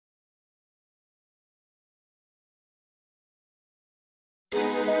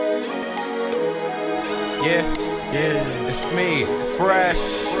Yeah, it's me,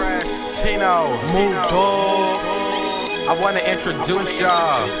 Fresh, Tino, Move Dog. I want to introduce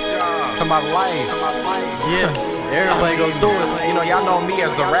y'all to my life. Yeah, everybody go do it. You know, y'all know me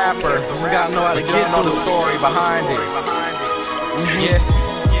as the rapper. Just gotta know how to get know the through it. story behind it.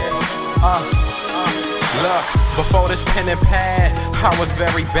 Look, before this pen and pad, I was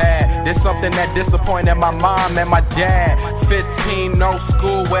very bad. There's something that disappointed my mom and my dad. 15, no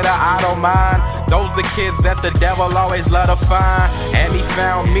school with an auto mind. Those the kids that the devil always let to find. And he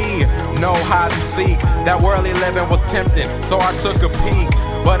found me, no hide and seek. That worldly living was tempting, so I took a peek.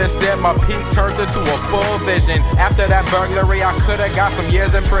 But instead my peak turned into a full vision. After that burglary, I could've got some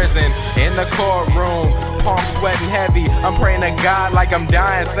years in prison. In the courtroom, palms sweating heavy. I'm praying to God like I'm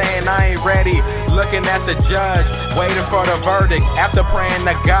dying, saying I ain't ready. Looking at the judge, waiting for the verdict. After praying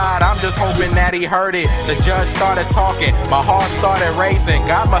to God, I'm just hoping that he heard it. The judge started talking, my heart started racing.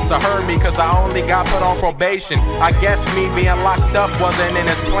 God must've heard me, cause I only got put on probation. I guess me being locked up wasn't in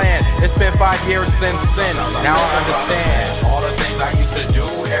his plan. It's been 5 years since then, now I understand. All the things I used to do,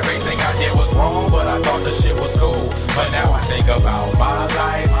 everything I did was wrong, but I thought the shit was cool. But now I think about my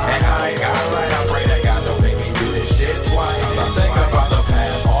life, and I ain't got it right. I pray that God don't make me do this shit twice. I think about the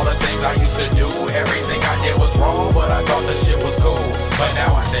past, all the things I used to do, everything I did was wrong, but I thought the shit was cool. But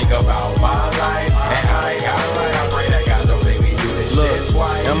now I think about my life, and I ain't got it right. I pray that God don't make me do this shit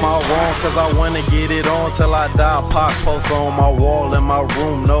twice. Am I wrong? Cause I wanna get it on till I die. Pop poster on my wall in my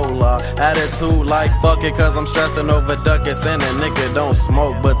room, no lie. Attitude like fuck it, cause I'm stressing over duckets and a nigga don't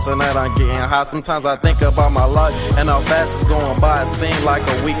smoke. But tonight I'm getting high. Sometimes I think about my life and how fast it's going by. It seemed like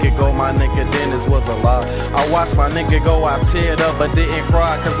a week ago my nigga Dennis was alive. I watched my nigga go, I teared up but didn't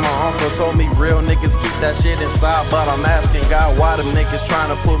cry. Cause my uncle told me real niggas keep that shit inside. But I'm asking God why them niggas trying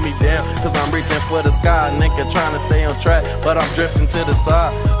to put me down. Cause I'm reaching for the sky, nigga trying to stay on track, but I'm drifting to the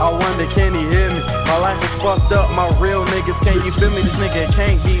side. I wonder can he hear me? My life is fucked up, my real niggas, can you feel me? This nigga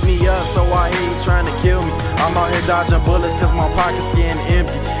can't beat me up, so I hear he trying to kill me. I'm out here dodging bullets cause my pocket's getting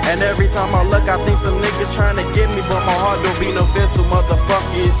empty. And every time I look, I think some niggas trying to get me, but my heart don't be no fist, so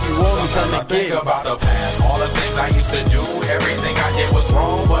motherfucker, if you want me, come and get me. Think about the past, all the things I used to do, everything I did was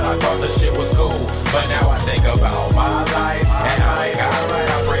wrong, but I thought the shit was cool. But now I think about my life, and I ain't got it right.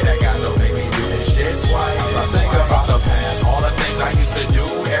 I pray that God don't make me do this shit twice. I think about the past, all the things I used to do,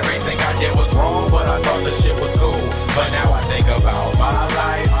 everything I did was wrong, but I thought the shit was cool. But now I think about my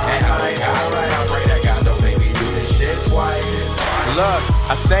life, and I ain't got it right. I pray that God don't make me do this shit twice. Look,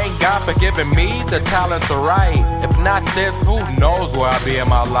 I thank God for giving me the talent to write. If not this, who knows where I'll be in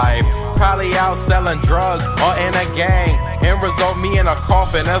my life. Probably out selling drugs or in a gang. End result me in a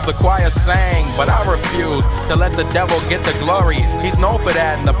coffin as the choir sang. But I refuse to let the devil get the glory. He's known for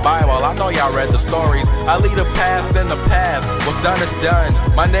that in the Bible, I know y'all read the stories. I leave the past in the past, what's done is done.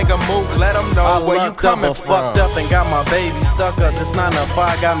 My nigga move, let him know where you coming from. Fucked up and got my baby stuck up. This 9 to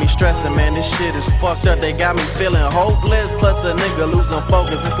 5 got me stressing, man, this shit is fucked up. They got me feeling hopeless, plus a nigga losing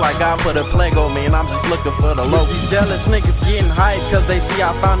focus. It's like God put a plague on me and I'm just looking for the low. These jealous niggas getting hyped cause they see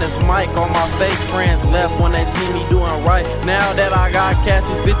I found this mic. All my fake friends left when they see me doing right. Now that I got cash,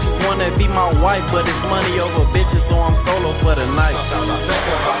 these bitches wanna be my wife, but it's money over bitches, so I'm solo for the night. Sometimes I think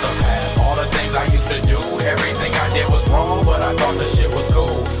about the past, all the things I used to do, everything I did was wrong, but I thought the shit was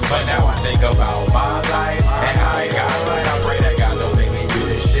cool. But now I think about my life, and I ain't got it right. I pray that God don't make me do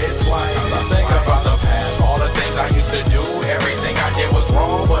this shit twice. I think about the past, all the things I used to do, everything I did was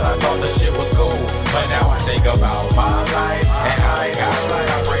wrong, but I thought the shit was cool. But now I think about my life,